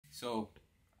So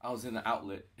I was in the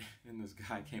outlet and this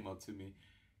guy came up to me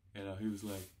and he was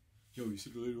like, "Yo, you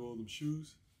see the lady with all them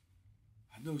shoes?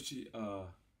 I know she's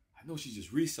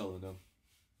just reselling them.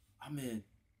 I mean,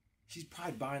 she's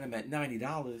probably buying them at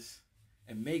 $90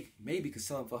 and maybe could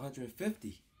sell them for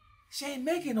 $150. She ain't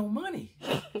making no money."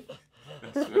 I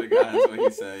swear to God, that's what he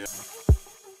said. Yo.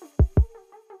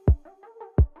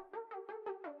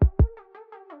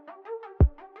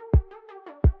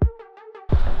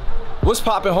 What's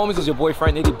poppin', homies? It's your boy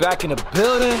Frank Nitty back in the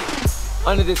building,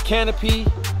 under this canopy,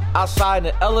 outside in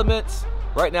the elements.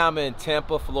 Right now I'm in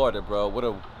Tampa, Florida, bro. What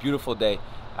a beautiful day.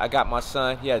 I got my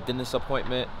son, he had a dentist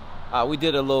appointment. We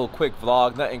did a little quick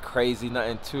vlog, nothing crazy,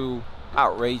 nothing too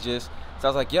outrageous. So I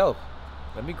was like, yo,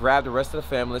 let me grab the rest of the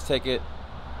family, let's take it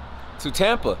to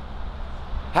Tampa.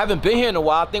 Haven't been here in a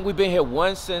while. I think we've been here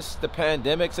once since the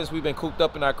pandemic, since we've been cooped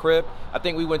up in our crib. I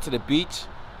think we went to the beach.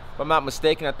 If I'm not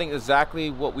mistaken, I think exactly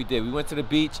what we did. We went to the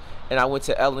beach and I went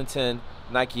to Ellenton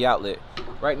Nike Outlet.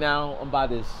 Right now, I'm by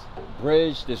this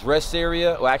bridge, this rest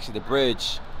area. Well, actually, the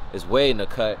bridge is way in the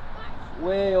cut.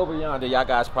 Way over yonder. Y'all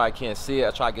guys probably can't see it.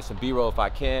 I'll try to get some B-roll if I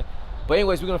can. But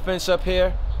anyways, we're going to finish up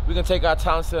here. We're going to take our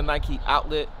time to the Nike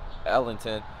Outlet,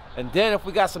 Ellenton. And then if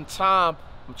we got some time,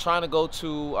 I'm trying to go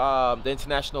to the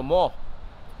International Mall.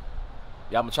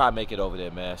 Yeah, I'm gonna try to make it over there,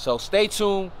 man. So stay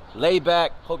tuned, lay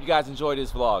back. Hope you guys enjoy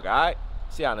this vlog, all right?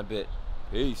 See y'all in a bit.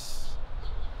 Peace.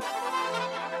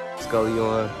 Scully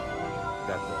on.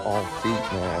 Got the on feet,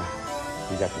 man.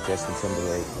 We got the Justin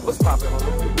Timberlake. What's poppin',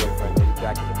 homie? Your boyfriend Nitty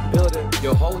back in the building.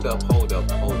 Yo, hold up, man.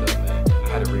 I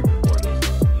had to re-record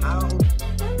this. How?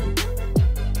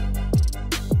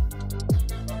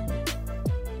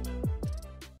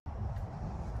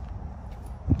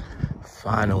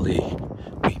 Finally,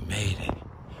 we made it.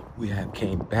 We have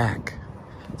came back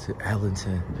to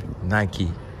Ellenton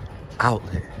Nike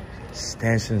Outlet.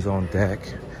 Stanchions on deck,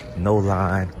 no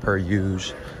line per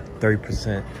use,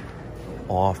 30%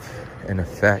 off in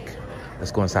effect.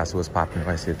 Let's go inside, so what's popping.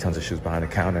 I see tons of shoes behind the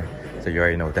counter, so you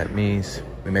already know what that means.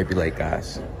 We may be late,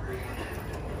 guys,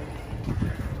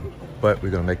 but we're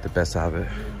gonna make the best out of it.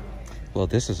 Well,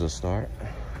 this is a start.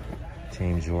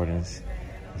 Team Jordans,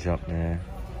 Jumpman.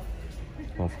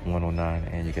 Going for 109,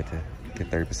 and you get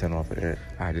 30% off of it.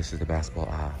 All right, this is the basketball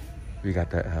aisle. We got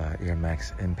the Air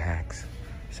Max Impacts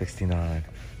 69,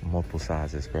 multiple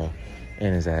sizes, bro.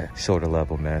 And it's at shoulder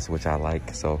level, man, so which I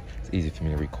like. So it's easy for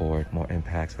me to record. More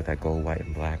Impacts with that gold, white,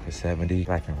 and black for 70.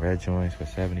 Black and red joints for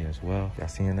 70 as well. Y'all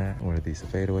seeing that? What are these, the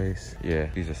fadeaways? Yeah,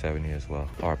 these are 70 as well.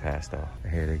 Our pass though.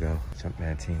 And here they go.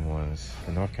 Jumpman Team 1s.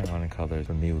 The North Carolina colors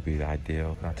for me would be the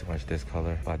ideal. Not too much this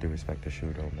color, but I do respect the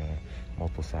shoe though, man.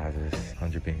 Multiple sizes,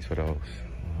 100 beans for those.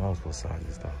 Multiple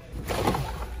sizes though.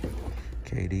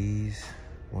 KDs,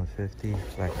 150.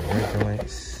 Black and red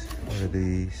joints. What are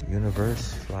these?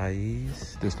 Universe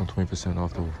Flyes. This one 20%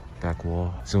 off the back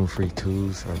wall. Zoom Free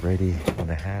 2s are ready on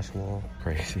the hash wall.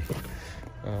 Crazy.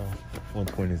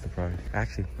 120 is the price.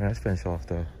 Actually, man, let's finish off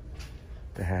the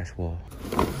hash wall.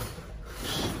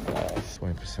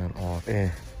 20% off.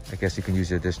 And I guess you can use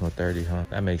the additional 30, huh?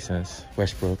 That makes sense.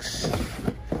 Westbrooks.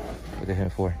 What they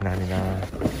hitting for? 99.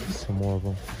 Some more of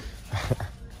them.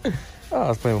 I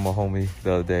was playing with my homie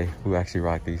the other day who actually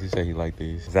rocked these. He said he liked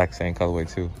these. Exact same colorway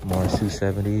too. Mars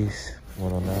 270s,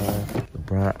 109.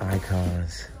 LeBron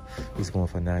Icons. He's going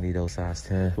for 90, those size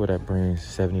 10. What that brings,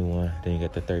 71. Then you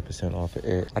get the 30% off of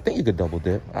it. I think you could double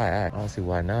dip. I don't see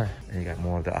why not. And you got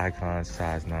more of the Icons,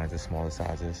 size 9s and smaller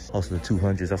sizes. Also the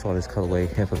 200s. I saw this colorway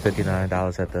here for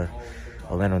 $59 at the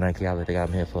Orlando Nike Outlet. They got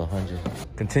them here for 100.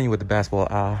 Continue with the basketball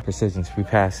aisle. Precisions, we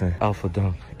passing. Alpha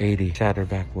Dunk, 80. Shatter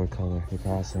backboard color, we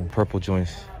passing. Purple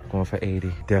joints, going for 80.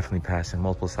 Definitely passing.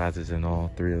 Multiple sizes in all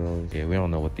 3 of those. Yeah, we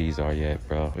don't know what these are yet,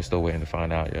 bro. We're still waiting to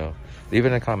find out, yo. Leave it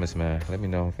in the comments, man. Let me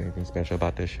know if anything special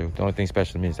about this shoe. The only thing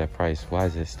special to me is that price. Why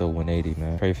is it still 180,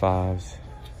 man? Trey 5s.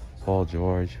 Paul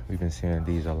George, we've been seeing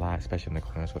these a lot, especially in the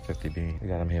clearance for 50 bean. We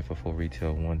got them here for full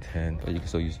retail, 110. But you can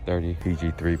still use 30.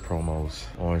 PG3 promos,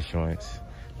 orange joints,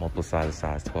 multiple sizes,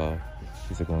 size 12.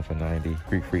 These are going for 90.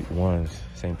 Freak 1s,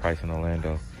 same price in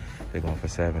Orlando. They're going for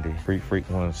 70. Freak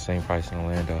 1s, same price in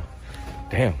Orlando.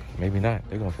 Damn, maybe not.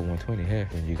 They're going for 120 here.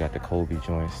 And you got the Kobe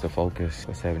joints, the Focus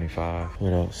for 75.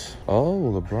 What else?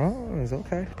 Oh, LeBron's,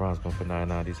 okay. LeBron's going for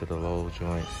 99. These are the low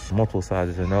joints. Multiple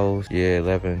sizes in those. Yeah,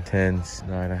 11, 10s,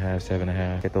 9.5,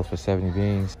 7.5. Get those for 70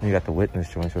 beans. And you got the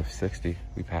Witness joints for 60.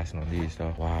 We passing on these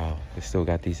though. Wow, they still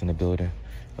got these in the building.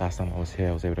 Last time I was here,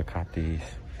 I was able to cop these.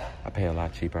 I pay a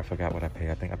lot cheaper. I forgot what I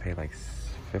paid. I think I paid like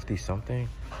 50 something.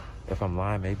 If I'm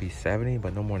lying, maybe 70,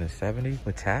 but no more than 70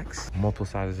 with tax. Multiple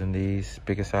sizes in these.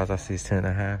 Biggest size I see is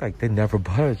 10.5. Like, they never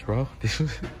budge, bro. This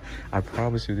was, I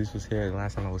promise you, this was here the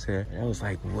last time I was here. It was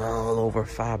like well over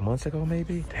 5 months ago,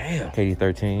 maybe. Damn. KD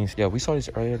 13s. Yeah, we saw these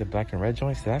earlier, the black and red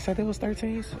joints. Did I say they was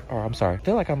 13s? Or I'm sorry. I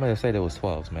feel like I might have said it was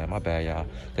 12s, man. My bad, y'all.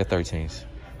 They're 13s.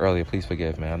 Earlier, please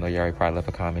forgive, man. I know you already probably left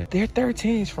a comment. They're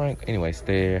 13s, Frank. Anyways,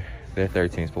 they're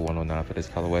 13s for 109 for this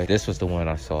colorway. This was the one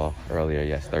I saw earlier.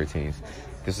 Yes, 13s.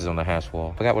 This is on the hash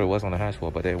wall. Forgot what it was on the hash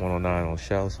wall, but they're 109 on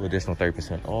shelves with additional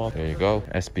 30% off. There you go.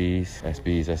 SBs,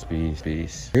 SBs, SBs,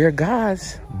 SBs. Here,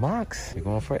 guys, Mox. We're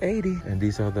going for 80. And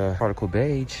these are the particle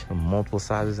beige. Multiple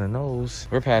sizes in those.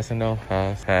 We're passing though.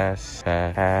 Pass, pass,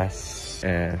 pass, pass,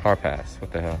 and hard pass.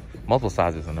 What the hell? Multiple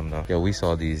sizes in them though. Yo, we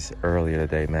saw these earlier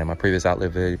today, man. My previous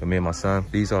outlet video with me and my son.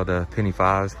 These are the penny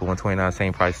 5s for 129,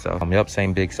 same price though. Yep,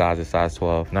 same big sizes, size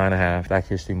 12, 9.5. Black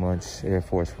History Months, Air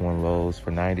Force 1 lows for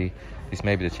 90. These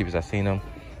may be the cheapest I've seen them.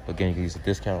 But again, you can use a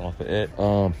discount off of it.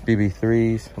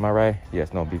 BB3s, am I right?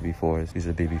 Yes, no, BB4s. These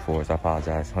are BB4s, I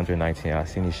apologize. 119, I've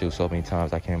seen these shoes so many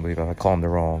times, I can't believe I called them the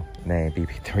wrong name,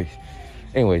 BB3s.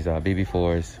 Anyways,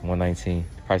 BB4s, 119.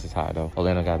 Price is high though.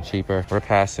 Orlando got them cheaper. We're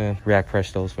passing React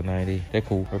Prestos for 90. They're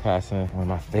cool. We're passing one of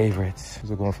my favorites.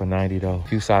 These are going for 90 though.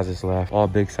 Few sizes left. All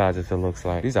big sizes it looks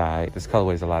like. These are alright. This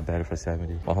colorway is a lot better for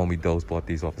 70. My homie Doze bought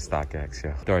these off of StockX,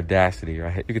 yeah. The audacity,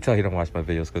 right? You can tell he don't watch my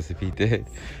videos because if he did,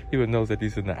 he would know that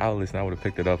these are in the outlets and I would have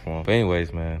picked it up for him. But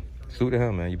anyways, man. Salute to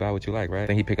him, man. You buy what you like, right? I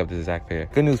think he picked up this exact pair.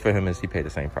 Good news for him is he paid the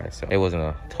same price. So it wasn't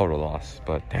a total loss.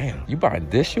 But damn, you buying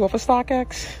this shoe off of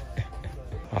StockX?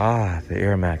 Ah, the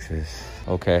Air Maxes.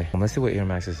 Okay, let's see what Air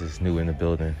Maxes is new in the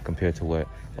building compared to what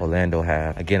Orlando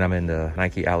had. Again, I'm in the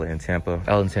Nike Outlet in Tampa.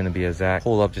 Ellenton to be exact.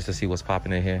 Pull up just to see what's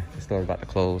popping in here. The store's about to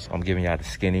close. I'm giving y'all the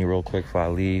skinny real quick before I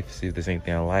leave. See if there's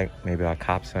anything I like. Maybe I'll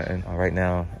cop something. Right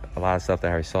now, a lot of stuff that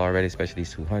I already saw already, especially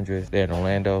these 200s. They're in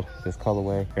Orlando, this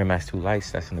colorway. Air Max 2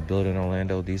 Lights, that's in the building in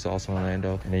Orlando. These are also in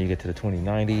Orlando. And then you get to the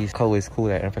 2090s. Colorway's cool,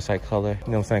 that anthracite color.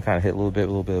 You know what I'm saying? Kind of hit a little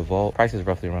bit of vault. Price is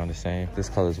roughly around the same. This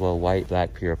color as well, white,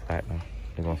 black, pure platinum.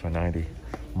 They're going for 90.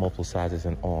 Multiple sizes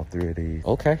in all 3 of these.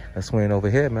 Okay, let's swing over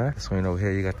here, man. Let's swing over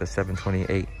here. You got the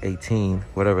 728.18,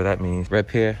 whatever that means. Red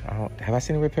pair. Have I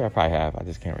seen a red pair? I probably have. I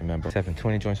just can't remember.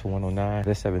 720 joints for 109.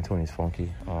 This 720 is funky.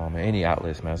 In any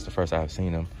outlets, man. It's the first I've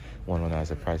seen them. 109 is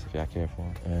the price if y'all care for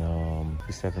them.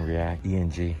 And 7 React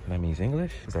ENG. That means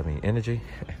English? Does that mean energy?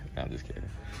 No, I'm just kidding.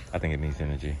 I think it means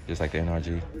energy, just like the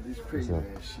NRG. These crazy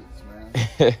ass shits,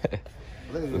 man.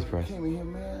 Look at this price. Came in here,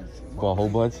 man. Going a whole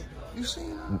bunch? You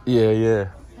seen her? Yeah.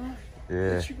 Huh?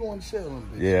 Yeah. She going to sell them,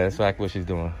 bitch. Yeah, that's exactly what she's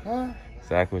doing. Huh?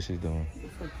 Exactly what she's doing. What the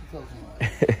fuck you talking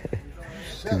about?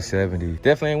 270.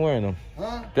 Definitely ain't wearing them.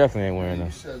 Huh? Definitely ain't wearing them.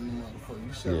 You selling them, motherfucker.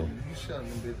 You selling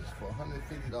them bitches for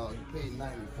 $150. You paid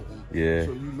 $90 for them. Yeah.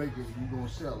 So you gonna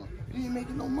sell them. You ain't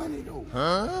making no money though.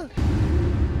 Huh?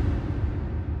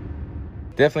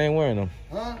 Definitely ain't wearing them.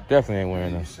 Huh? Definitely ain't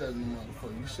wearing them. You selling them,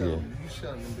 motherfucker. You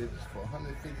selling them bitches for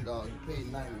 $150. You paid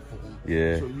 $90 for them.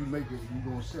 Yeah. So you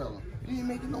gonna sell them. You ain't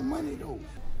making no money though.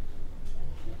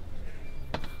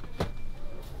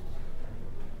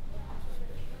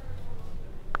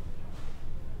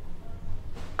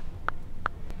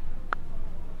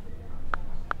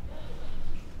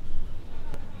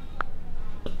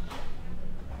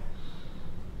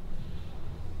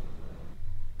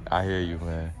 I hear you,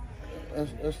 man.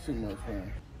 That's too much,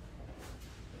 man.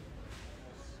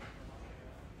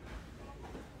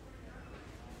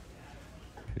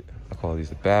 I call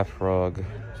these a bath rug.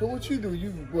 So what you do?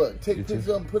 You what? Take pictures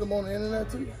up and put them on the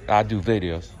internet too? I do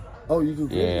videos. Oh, you do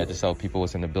videos? Yeah, I just tell people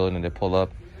what's in the building and they pull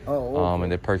up. Oh, okay.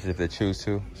 And they purchase if they choose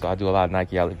to. So I do a lot of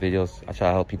Nike Outlet videos. I try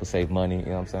to help people save money, you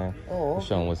know what I'm saying? Oh, okay.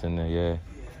 Show them what's in there, yeah.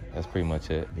 That's pretty much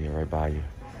it. Yeah, right by you.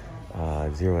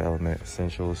 Zero Element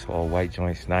Essentials, all white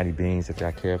joints, 90 beans if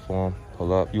y'all care for them.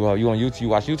 Pull up. You on YouTube? You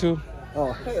watch YouTube?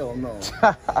 Oh, hell no.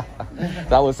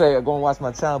 I would say go and watch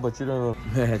my channel, but you don't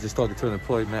know. Man, just talking to an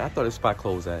employee, man. I thought this spot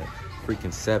closed at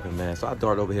freaking 7, man. So I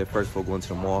darted over here first before going to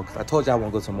the mall. I told you I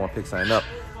won't go to the mall, pick something up.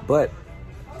 But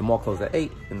the mall closed at 8,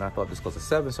 and I thought this closed at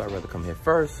 7, so I'd rather come here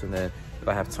first. And then if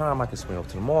I have time, I can swing over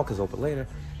to the mall because it's open later.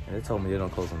 And they told me they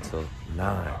don't close until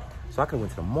 9. So I could have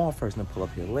went to the mall first and then pull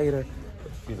up here later.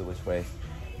 But either which way,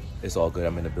 it's all good.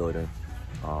 I'm in the building.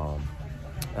 I'm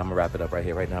gonna wrap it up right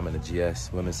here. Right now I'm in the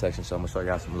GS women's section, so I'm gonna show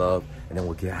y'all some love and then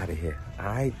we'll get out of here. All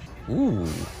right. Ooh,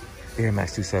 Air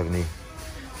Max 270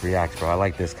 Reacts, bro. I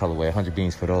like this colorway. 100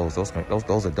 beans for those. Those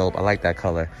are dope. I like that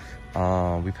color.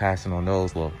 We passing on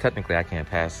those. Well, technically I can't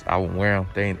pass. I won't wear them.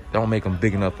 They don't make them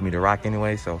big enough for me to rock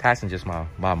anyway. So passing just my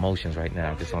emotions right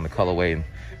now, just on the colorway and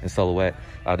in silhouette.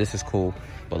 This is cool.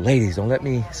 But ladies, don't let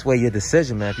me sway your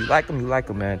decision, man. If you like them, you like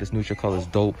them, man. This neutral color is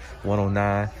dope.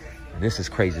 109. And this is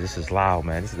crazy. This is loud,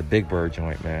 man. This is the Big Bird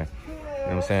joint, man. You know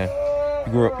what I'm saying?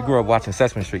 You grew up watching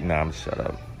Sesame Street. Nah, I'm just shut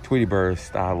up. Tweety Bird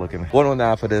style looking.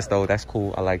 109 for this though. That's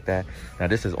cool. I like that. Now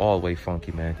this is all the way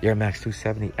funky, man. Air Max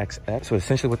 270 XX. So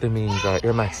essentially what that means,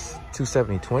 Air Max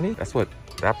 270 20. That's what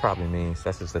that probably means.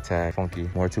 That's just the tag. Funky.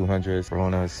 More 200s.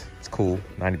 Coronas. It's cool.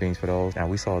 90 beans for those. Now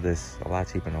we saw this a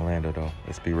lot cheaper in Orlando though.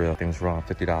 Let's be real. Things wrong.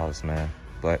 $50, man.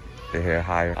 But they're here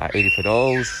higher. 80 for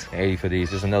those, and 80 for these.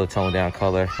 There's another toned down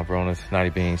color. Coronas, 90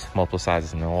 beans, multiple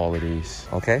sizes in all of these.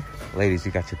 Okay, ladies,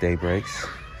 you got your day breaks.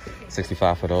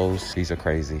 65 for those. These are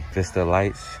crazy. Vista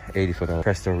lights, 80 for those.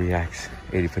 Presto Reacts,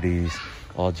 80 for these.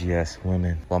 All GS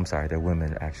women. Well, I'm sorry, they're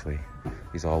women actually.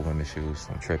 These are all women's shoes.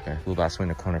 I'm tripping. We'll about swing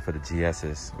the corner for the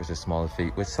GSs, which is smaller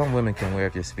feet, which some women can wear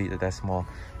if your feet are that small,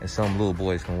 and some little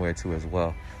boys can wear too as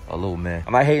well, or little men. I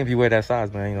might hate if you wear that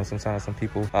size, man. You know, sometimes some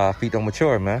people feet don't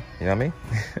mature, man. You know what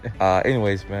I mean?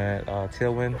 Anyways, man,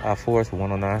 Tailwind Force for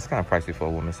 109. It's kind of pricey for a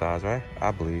woman's size, right?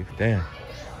 I believe. Damn.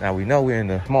 Now we know we're in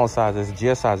the small sizes,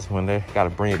 GS sizes when they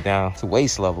gotta bring it down to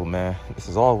waist level, man. This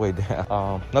is all the way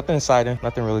down. Nothing exciting,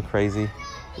 nothing really crazy.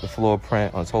 The floor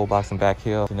print on toe box and back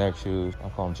heel. Generic shoes. I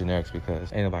call them generics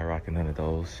because ain't nobody rocking none of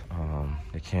those.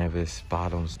 The canvas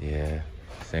bottoms, yeah.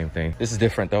 Same thing. This is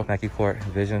different though. Nike Court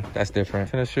Vision, that's different.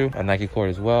 Tennis shoe, a Nike Court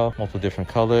as well. Multiple different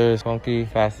colors, funky,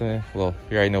 fastening. Well,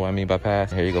 you already know what I mean by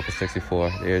pass. Here you go for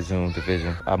 64, the Air Zoom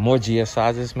Division. More GS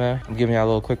sizes, man. I'm giving you a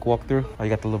little quick walkthrough. You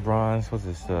got the LeBrons, what's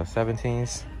this,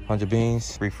 17s? 100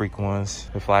 beans, 3 freak ones,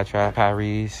 the fly trap,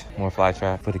 Paris, more fly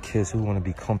trap. For the kids who want to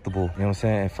be comfortable, you know what I'm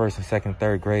saying? In first and second,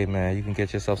 third grade, man, you can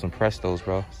get yourself some Prestos,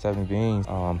 bro. 70 beans,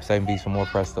 7 beans for more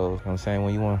Prestos. You know what I'm saying?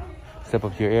 When you want to step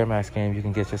up your Air Max game, you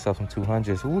can get yourself some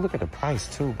 200s. Ooh, look at the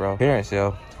price too, bro. Parents,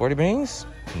 yo, 40 beans,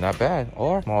 not bad.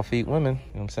 Or small feet women, you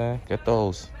know what I'm saying? Get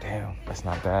those. Damn, that's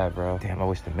not bad, bro. Damn, I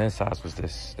wish the men's size was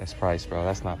this price, bro.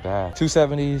 That's not bad.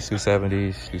 270s,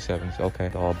 270s, 270s. Okay,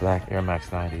 the all black Air Max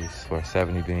 90s for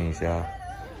 70 beans, y'all.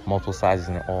 Multiple sizes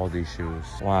in all these shoes.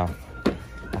 Wow.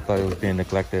 I thought it was being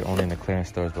neglected only in the clearance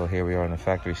stores, but here we are in the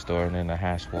factory store and then the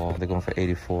hash wall. They're going for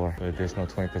 84, but there's no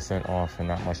 20% off and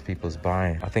not much people's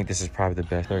buying. I think this is probably the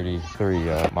best 33,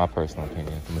 my personal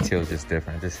opinion. The material's just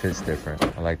different. This hits different.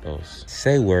 I like those.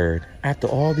 Say word. After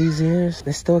all these years,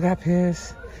 they still got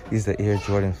pairs. These are the Air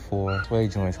Jordan 4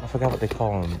 suede joints. I forgot what they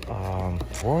call them.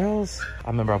 Royals? I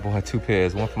remember I bought 2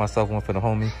 pairs. One for myself, one for the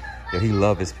homie. Yeah, he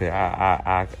loved his pair.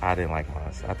 I didn't like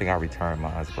mine. I think I returned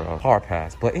mine, bro. Hard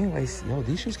pass. But anyways, yo,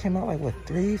 these shoes came out like, what,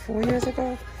 3-4 years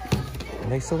ago?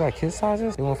 And they still got kid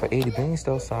sizes. They went for 80 beans,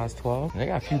 still size 12. And they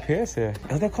got a few pairs here.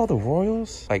 Are they called the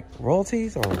Royals? Like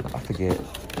royalties? Or I forget.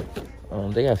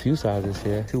 They got a few sizes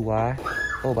here. 2Y.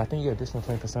 Oh, but I think you get additional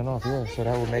 20% off. Yeah, so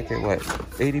that would make it, what,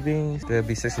 80 beans? That'd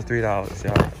be $63,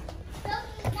 y'all.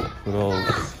 For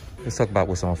those. Let's talk about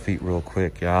what's on feet real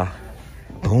quick, y'all.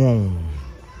 Boom.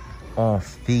 On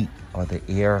feet are the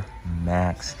Air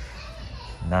Max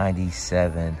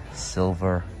 97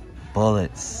 Silver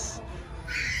Bullets.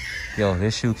 Yo,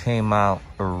 this shoe came out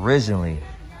originally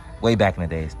way back in the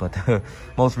days, but the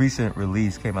most recent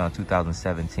release came out in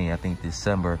 2017. I think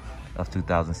December of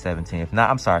 2017. If not,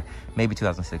 I'm sorry, maybe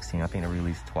 2016. I think they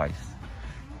released twice.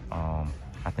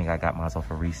 I think I got mine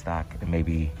off a restock and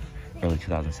maybe early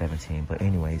 2017. But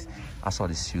anyways, I saw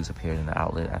these shoes appeared in the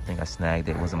outlet. I think I snagged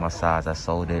it. It wasn't my size. I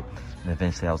sold it, and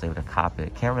eventually I was able to cop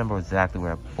it. Can't remember exactly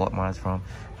where I bought mine from.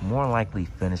 More likely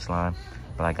Finish Line,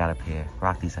 but I got a pair.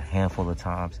 Rocked these a handful of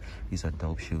times. These are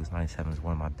dope shoes. 97 is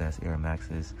one of my best Air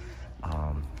Maxes.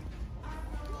 I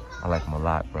like them a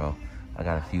lot, bro. I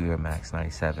got a few Air Max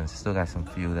 97s. Still got some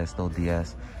few that's still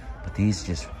DS, but these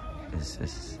just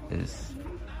is you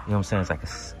know what I'm saying? It's like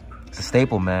it's a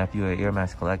staple, man. If you're an Air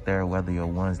Max collector, whether you're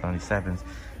 1s, 97s,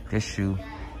 this shoe, you know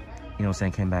what I'm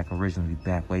saying, came back originally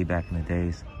way back in the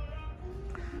days.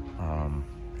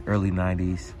 Early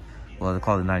 90s. Well, they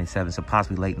call it 97, so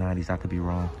possibly late 90s. I could be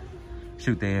wrong.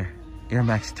 Shoot there. Air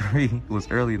Max 3 was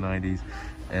early 90s,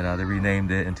 and they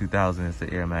renamed it in 2000 as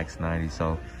the Air Max 90.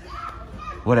 So,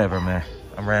 whatever, man.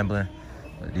 I'm rambling.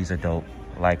 But these are dope.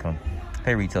 I like them.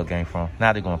 Pay retail game for them.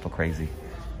 Now they're going for crazy.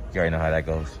 You already know how that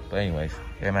goes. But anyways,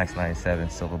 Air Max 97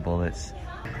 Silver Bullets.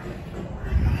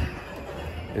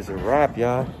 It's a wrap,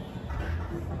 y'all.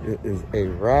 It is a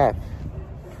wrap.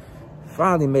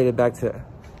 Finally made it back to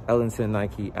Ellenton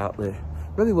Nike Outlet.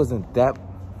 Really wasn't that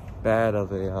bad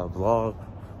of a vlog,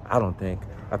 I don't think.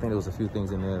 I think there was a few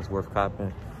things in there that's worth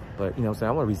copping. But, you know what I'm saying,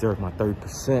 I want to reserve my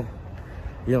 30%. You know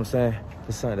what I'm saying?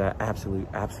 It's something that I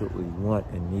absolutely want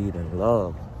and need and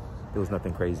love. There was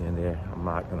nothing crazy in there. I'm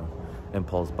not going to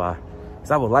impulse buy.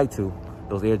 Because I would like to,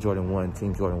 those Air Jordan 1,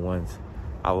 Team Jordan 1s,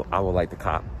 I would like to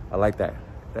cop. I like that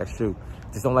shoe.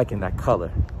 Just don't like it in that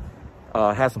color.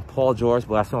 I had some Paul George,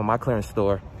 but I saw in my clearance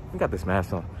store. I got this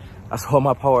mask on. I saw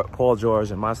my Paul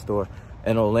George in my store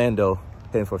in Orlando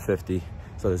hitting for 50.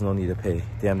 So there's no need to pay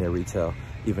damn near retail,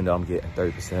 even though I'm getting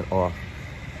 30% off.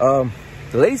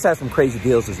 The ladies had some crazy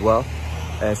deals as well,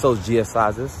 and so is GS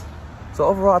sizes. So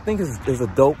overall, I think it's a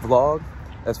dope vlog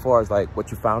as far as like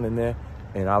what you found in there.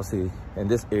 And obviously in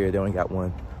this area, they only got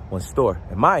one store.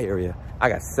 In my area, I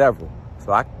got several.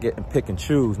 So I can get and pick and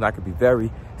choose, and I could be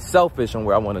very selfish on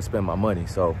where I want to spend my money.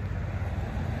 So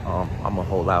I'm gonna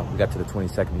hold out. We got to the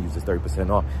 22nd to use this 30%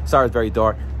 off. Sorry, it's very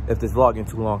dark. If this vlog ain't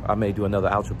too long, I may do another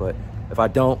outro, but if I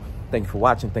don't, thank you for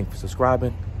watching. Thank you for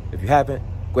subscribing. If you haven't,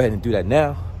 go ahead and do that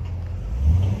now.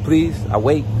 Please, I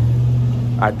wait.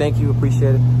 I thank you,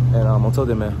 appreciate it. And until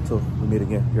then, man, until we meet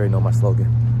again, you already know my slogan.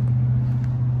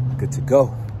 Good to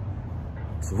go.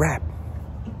 It's a wrap.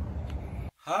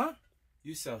 Huh?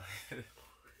 You so...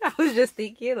 I was just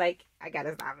thinking, like, I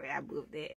gotta stop it. I moved it.